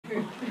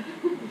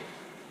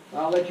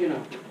I'll let you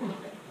know.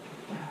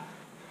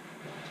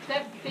 Is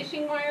that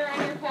fishing wire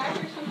on your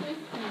pack or something?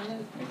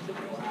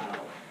 Wow.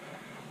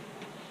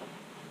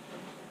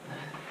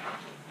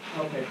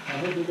 Okay, I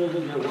hope it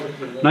doesn't get worse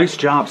than this. Nice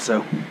job,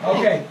 Sue.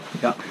 Okay.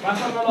 Yeah. Got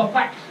some little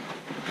packs.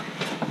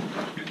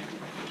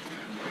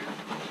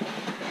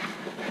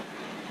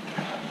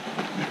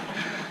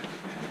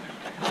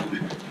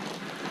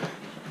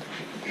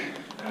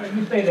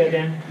 You stay there,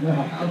 Dan. No,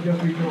 I'll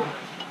just return.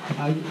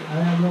 I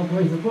have no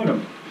place to put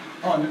them.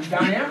 Oh,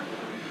 down here?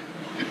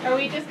 Are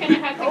we just going to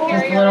have to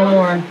carry A little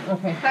our more.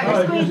 Okay. But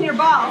you're squeezing your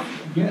balls.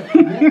 Get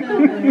down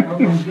there.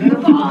 Okay, get The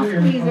ball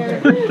here.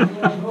 squeezer. Okay. Go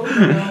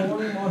down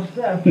one more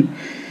step.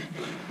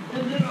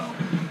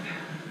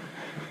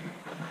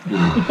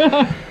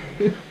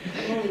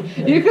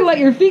 You could let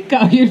your feet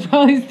go. You'd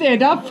probably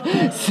stand up.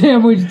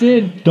 Sandwich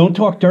did. Don't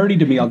talk dirty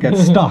to me, I'll get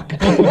stuck.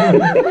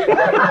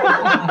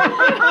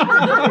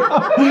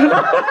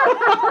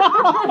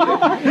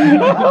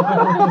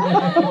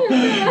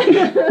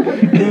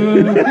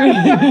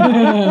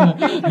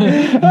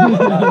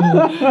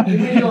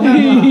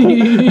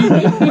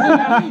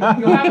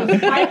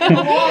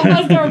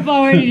 I'll start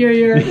blowing in your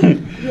ear.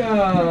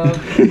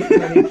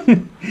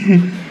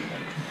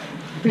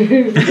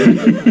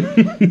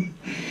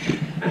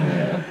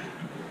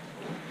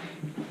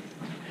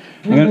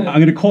 I'm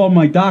gonna call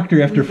my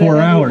doctor after 4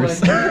 hours.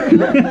 Sorry.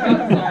 Just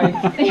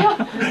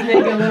make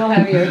it a little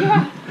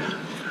heavier.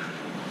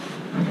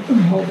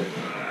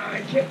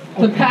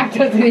 The pack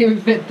doesn't even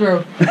fit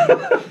through.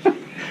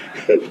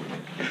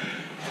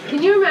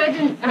 Can you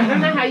imagine? I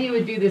don't know how you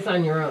would do this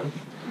on your own.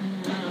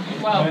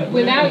 well,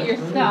 without your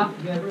stuff.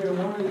 Get rid of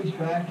one of these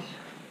packs.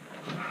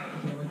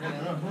 So we got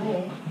enough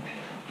room.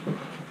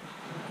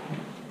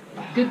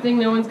 Good thing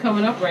no one's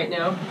coming up right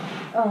now.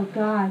 Oh,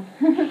 God.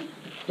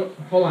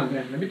 Hold on,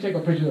 Dan. Let me take a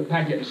picture of the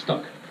pack getting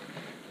stuck.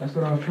 That's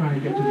what I was trying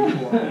to get to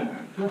before.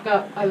 Look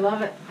up. I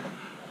love it.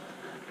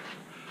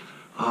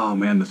 Oh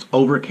man, this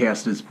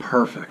overcast is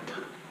perfect.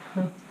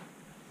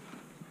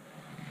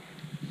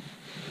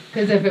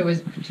 Because if it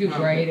was too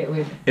bright, it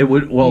would. It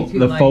would, well, Be too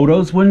the light.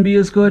 photos wouldn't be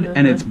as good,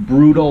 and it's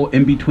brutal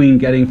in between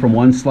getting from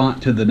one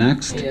slot to the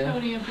next. Yeah.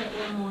 Tony, I've got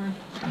one more.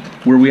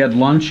 Where we had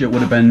lunch, it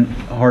would have been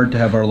hard to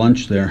have our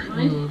lunch there.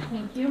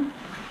 Thank you.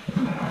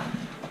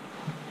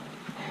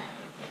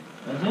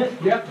 That's it?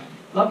 Yep.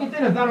 Lucky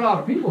thing, there's not a lot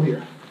of people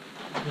here.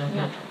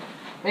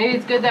 Maybe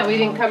it's good that we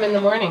didn't come in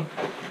the morning.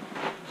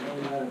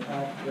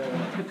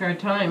 Took our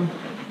time.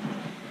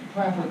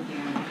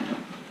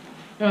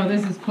 Oh,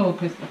 this is cool,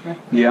 Christopher.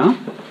 Yeah?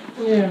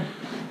 Yeah.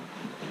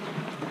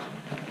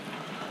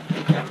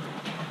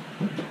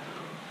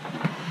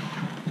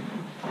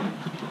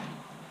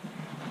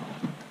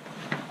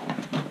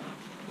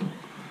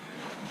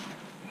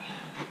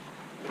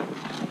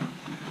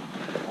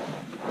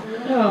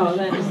 Oh,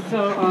 that is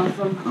so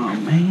awesome. Oh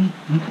man.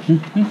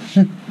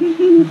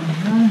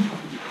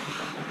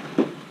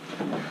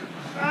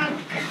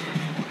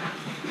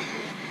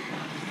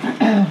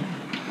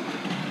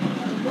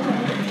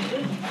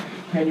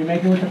 Can you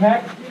make it with the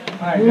pack?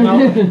 Alright,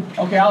 then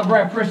okay, I'll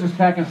grab Chris's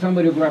pack and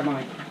somebody will grab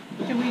mine.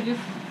 Should we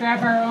just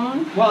grab our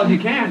own? Well, you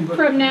can, but...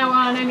 From now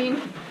on, I mean,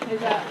 is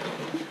that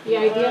the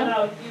idea?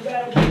 No, you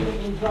gotta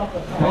drop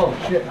it.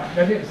 Oh, shit.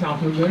 That didn't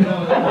sound too good.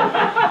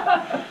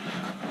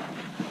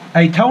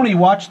 Hey Tony,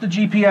 watch the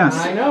GPS.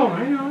 I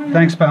know.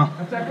 Thanks, pal.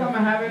 That's how come I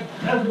have it.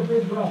 That's a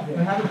big drop.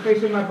 I have it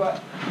facing my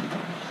butt.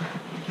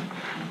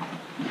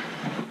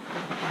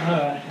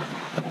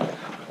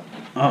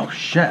 Oh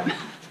shit.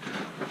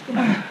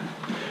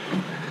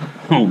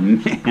 Oh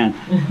man,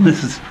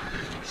 this is.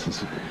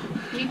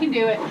 You can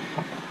do it.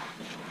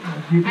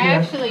 I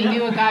actually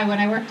knew a guy when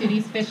I worked at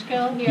East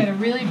Fishkill. He had a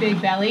really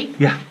big belly.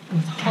 Yeah. It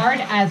was hard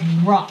as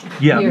rock.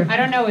 Yeah. Here. I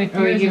don't know if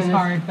Are we yours is giving this-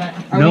 hard, but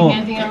Are No. we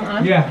handing them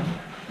on? Yeah.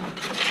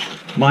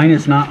 Mine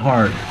is not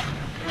hard.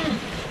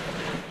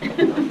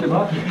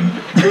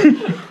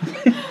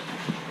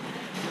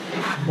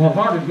 Well,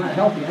 hard is not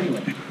healthy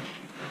anyway.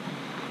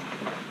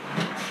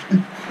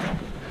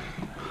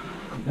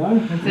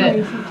 Done? That's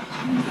it.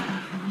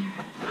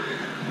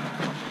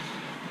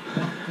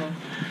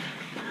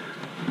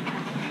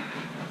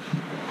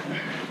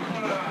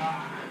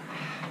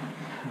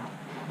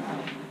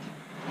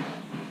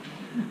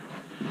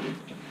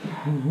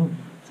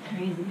 It's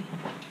crazy.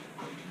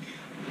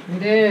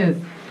 It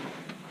is.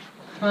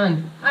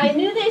 Fun. I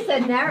knew they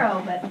said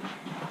narrow, but,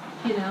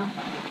 you know,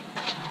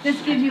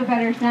 this gives you a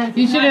better sense.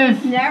 You It's not should've-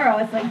 just narrow,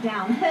 it's like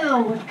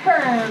downhill with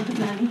curves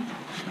and...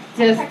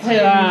 Just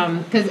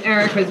to, because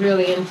Eric was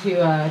really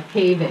into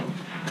caving.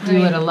 He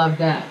Right. would have loved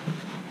that.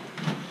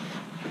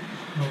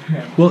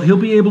 Okay. Well, he'll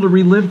be able to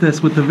relive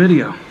this with the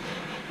video.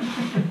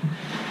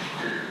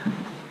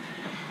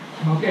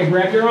 Okay,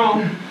 grab your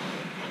own.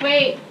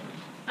 wait,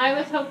 I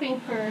was hoping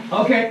for,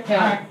 Okay,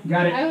 alright,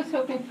 got it. I was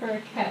hoping for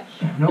a catch.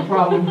 No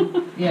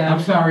problem. Yeah.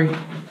 I'm sorry.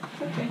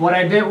 Okay. What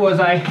I did was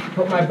I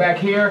put my back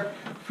here,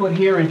 foot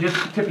here, and just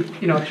tip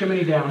it, you know,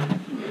 chimney down.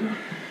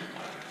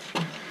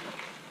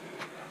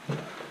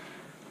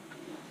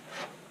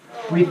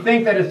 We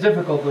think that it's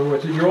difficult,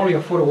 but you're only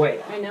a foot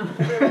away. I know.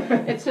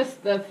 It's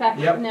just the fact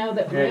Yep. now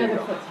that There my you other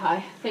go. foot's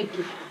high. Thank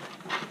you.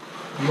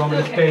 You want me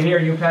to Okay. stay here?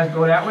 You guys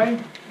go that way?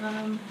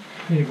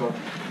 Here you go.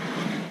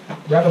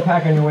 Grab a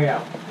pack on your way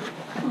out.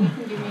 You can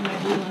give me my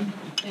blue one.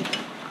 Thanks.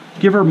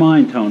 Give her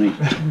mine, Tony.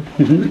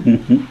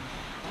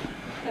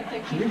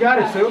 You got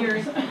it, Sue.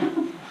 Yours.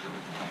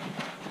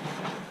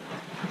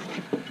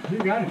 You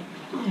got it.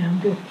 Yeah, I'm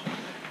good.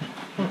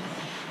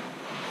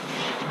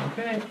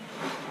 Okay.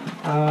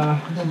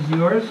 This is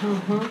yours.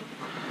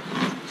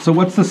 So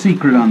what's the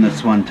secret on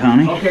this one,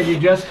 Tony? Okay, you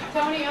just,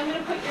 Tony, I'm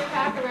gonna put your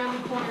pack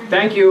around the corner.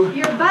 thank you.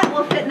 Your butt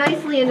will fit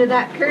nicely into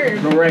that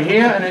curve. Go right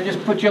here and then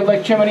just put your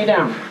leg chimney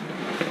down.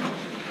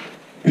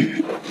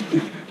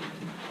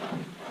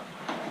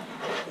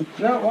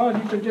 No, well,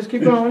 you can just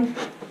keep going.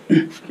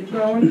 Keep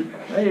going.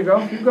 There you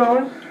go. Keep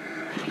going.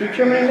 Keep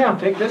chimney down.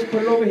 Take this,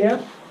 put it over here.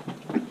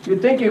 You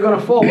think you're gonna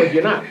fall, but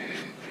you're not.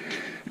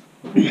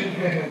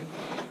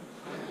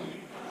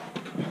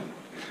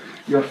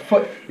 You're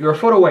a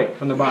foot away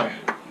from the bottom.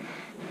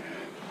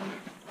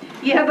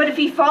 Yeah, but if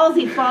he falls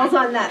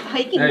on that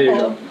hiking There you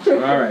pole.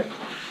 go. All right.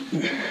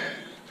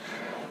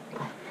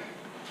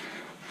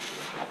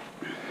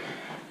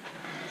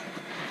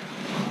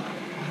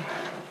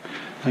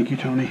 Thank you,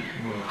 Tony.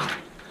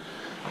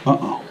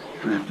 Uh-oh.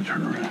 I have to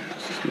turn around.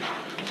 This is good.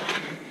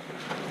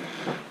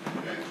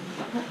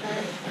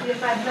 See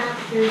if I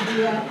mastered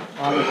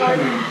the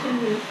garden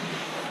chimney.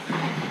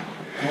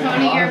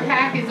 Tony, your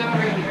pack is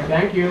over here.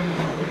 Thank you.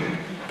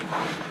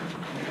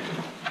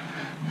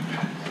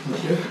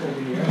 Put this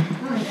over here.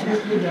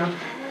 Sit down.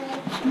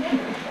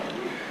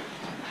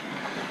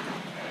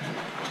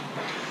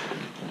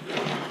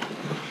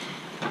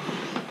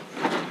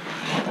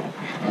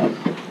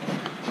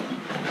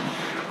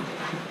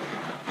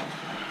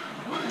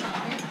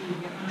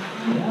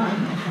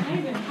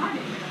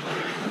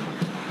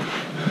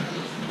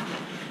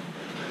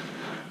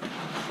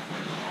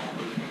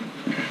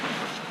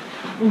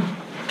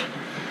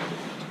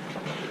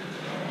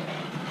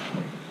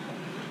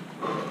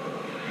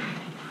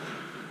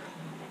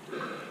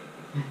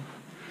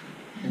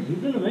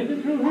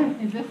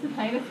 Is this the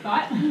tightest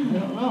spot?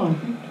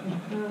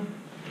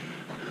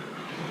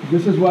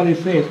 This is why they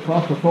say it's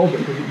claustrophobic,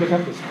 because you just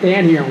have to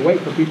stand here and wait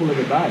for people to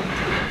get by.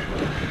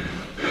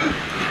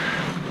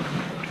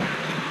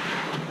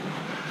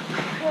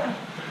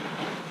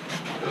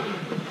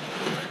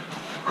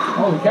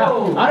 Holy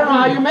cow. I don't know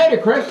how you made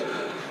it, Chris.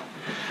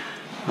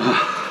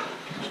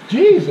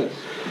 Jesus.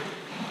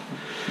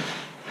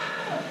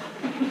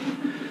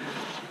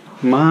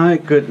 My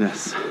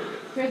goodness.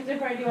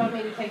 Christopher, do you want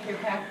me to take your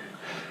pack?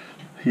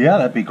 Yeah,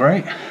 that'd be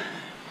great.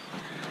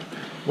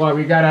 Well,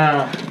 we got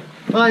a...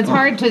 Well, it's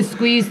hard to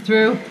squeeze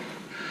through.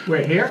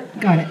 We're here?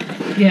 Got it.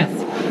 Yes.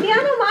 See, I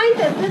don't mind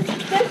this.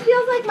 This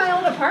feels like my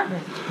old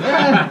apartment.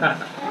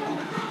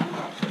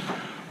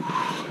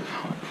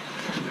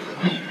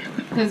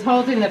 Because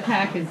holding the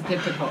pack is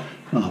difficult.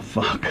 Oh,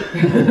 fuck.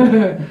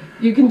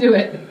 You can do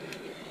it.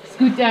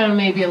 Scoot down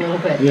maybe a little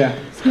bit. Yeah.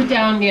 Scoot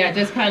down, yeah,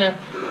 just kind of.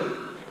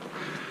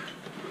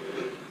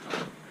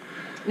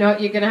 No,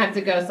 you're going to have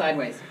to go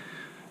sideways.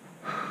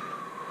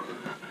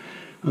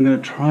 I'm going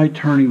to try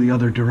turning the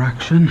other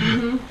direction.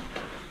 Mm-hmm.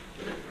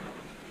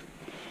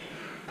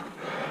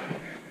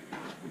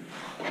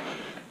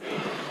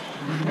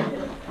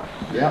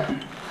 Yep.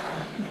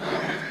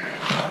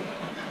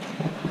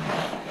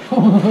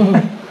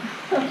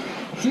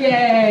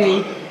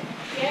 Yay!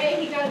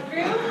 Yay, he got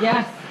through?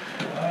 Yes.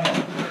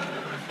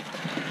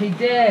 He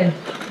did.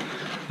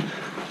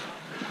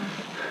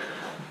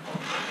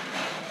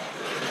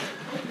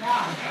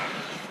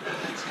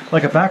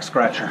 Like a back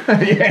scratcher.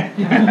 Yeah.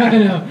 I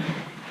know.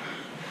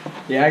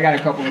 Yeah, I got a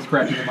couple of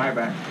scratches in my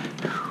back.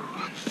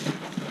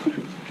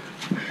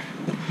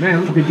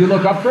 Man, did you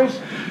look up, Chris?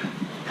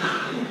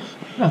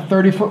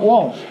 30-foot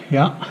walls.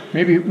 Yeah.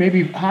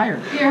 Maybe higher.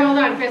 Here, hold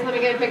on, Chris, let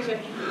me get a picture.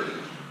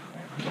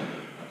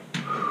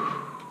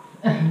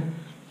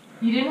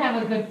 You didn't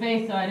have a good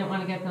face, so I didn't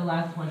want to get the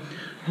last one.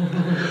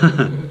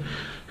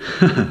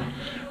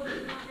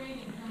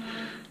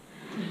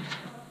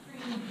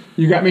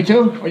 You got me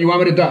too? Or you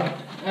want me to duck?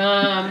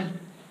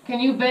 Can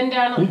you bend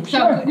down?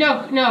 Sure.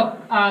 No,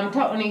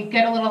 Tony,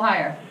 get a little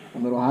higher. A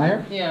little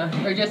higher?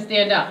 Yeah, or just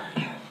stand up.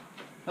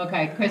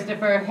 Okay,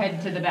 Christopher,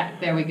 head to the back.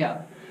 There we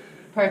go.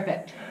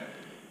 Perfect.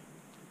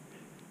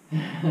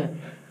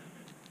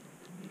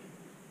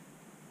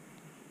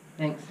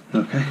 Thanks.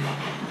 Okay.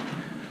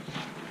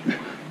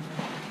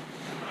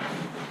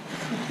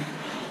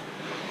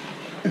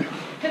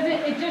 Because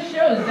it just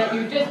shows that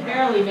you're just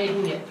barely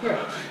making it through.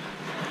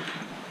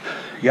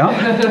 Yeah.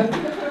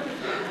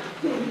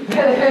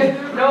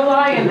 No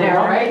lying there,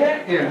 right?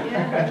 Yeah.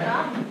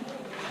 Yeah,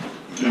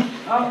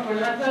 Oh, we're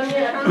not done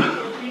yet. I'm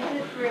making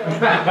it through.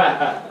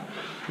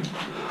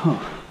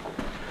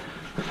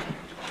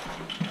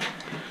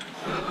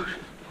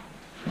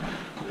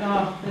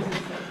 Oh, this is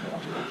so cool.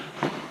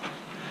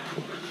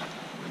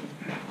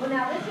 Well,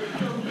 now this is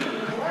still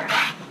easy to work.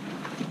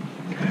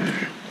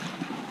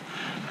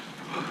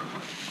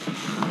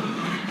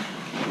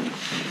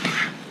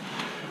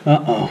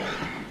 Uh-oh.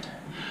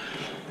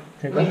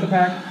 Take off the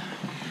pack.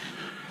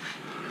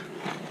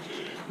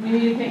 You need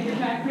to take your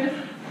pack, Chris?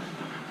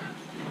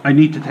 I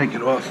need to take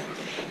it off.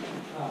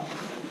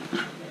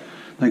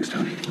 Thanks,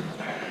 Tony.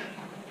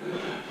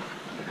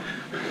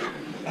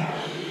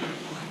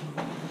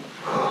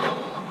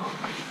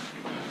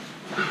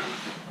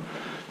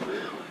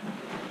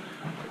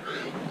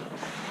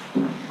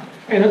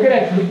 Hey, look at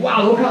that.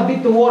 Wow, look how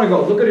deep the water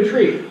goes. Look at the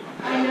tree.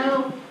 I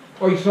know.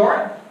 Oh, you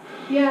saw it?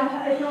 Yeah,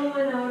 I saw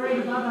one right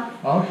above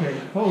us. Okay.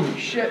 Holy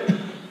shit.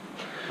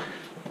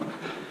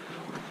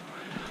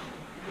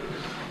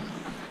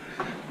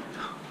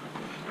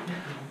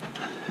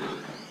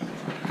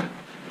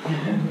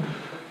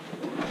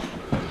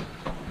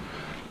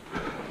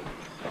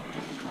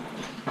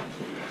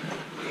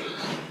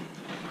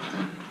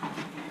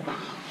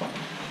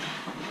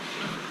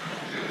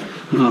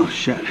 Oh,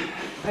 shit.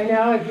 I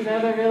know, it's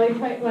another really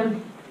tight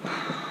one.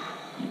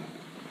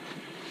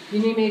 You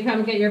need me to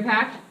come get your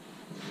pack?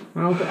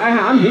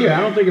 I'm here. I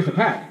don't think it's a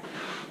pack.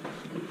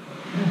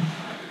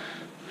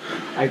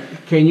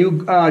 Can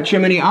you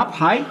chimney up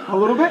high a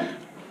little bit?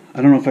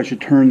 I don't know if I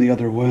should turn the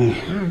other way.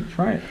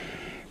 Try it.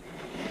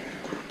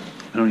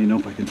 I don't even know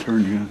if I can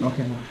turn you.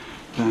 Okay.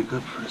 Back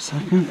up for a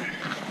second.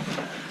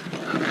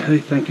 Okay,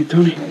 thank you,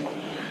 Tony.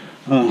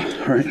 All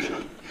right.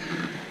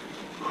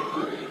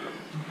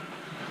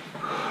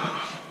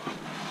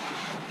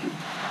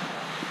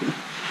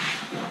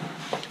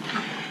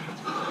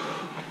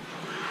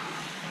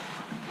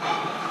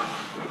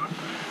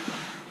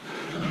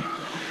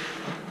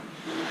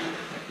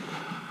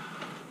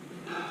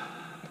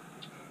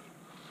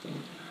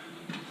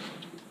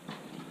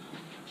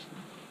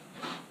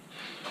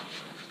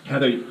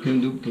 Heather,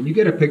 can you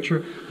get a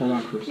picture? Hold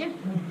on, Chris. Yeah.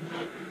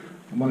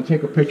 I want to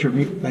take a picture of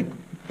me, like,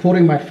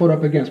 putting my foot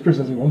up against Chris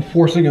as I'm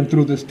forcing him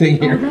through this thing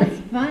Oh, here. that's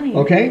funny.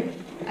 Okay?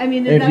 I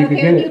mean, If is that you could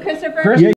okay get with it. you, Christopher? Chris?